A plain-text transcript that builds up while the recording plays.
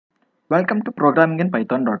Welcome to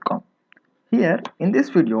programminginpython.com. Here in this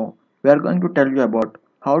video we are going to tell you about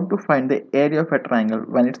how to find the area of a triangle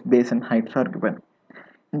when its base and heights are given.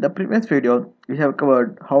 In the previous video we have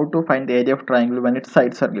covered how to find the area of triangle when its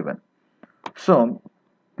sides are given. So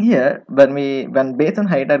here when base and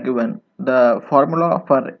height are given, the formula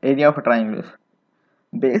for area of a triangle is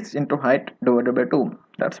base into height divided by 2.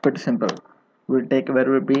 That's pretty simple. We'll take a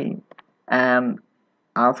variable b and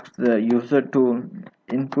ask the user to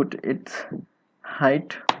input its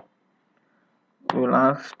height. We'll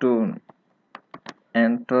ask to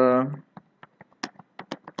enter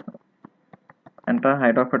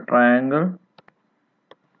height of a triangle.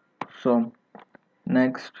 So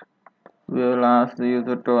next we will ask the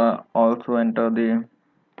user to also enter the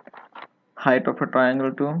height of a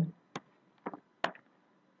triangle too,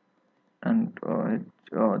 and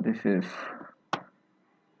this is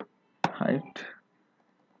height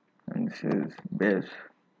and this is base.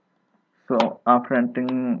 So after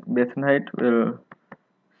entering base and height, we'll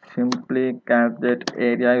simply calculate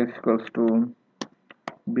area is equals to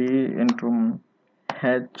b into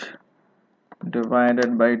h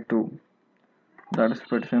divided by 2. That is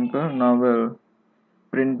pretty simple. Now we'll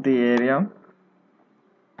print the area.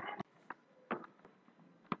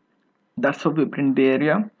 That's how we print the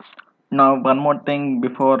area. Now one more thing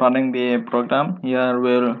before running the program, here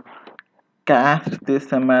we'll cast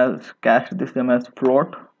this as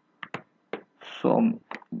float. So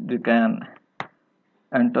you can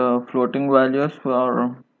enter floating values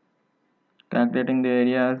for calculating the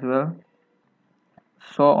area as well.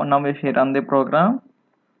 So now if you run the program,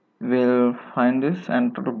 we'll find this,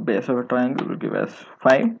 enter base of a triangle will give us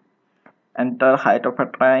 5, enter height of a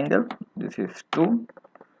triangle, this is 2.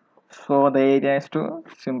 So the area is 2,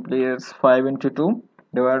 simply is 5 into 2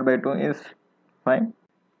 divided by 2 is 5.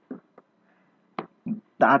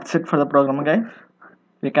 That's it for the program, guys.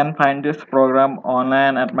 You can find this program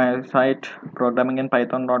online at my site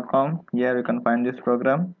programminginpython.com. Here you can find this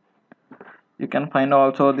program. You can find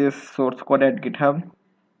also this source code at GitHub.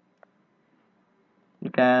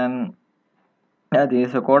 You can there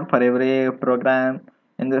is a code for every program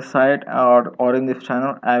in this site or in this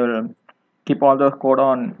channel. I will keep all the code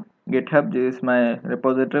on GitHub. This is my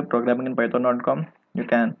repository programminginpython.com. You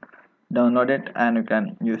can download it and you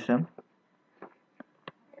can use them.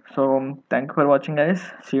 So thank you for watching, guys.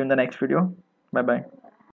 See you in the next video. Bye bye.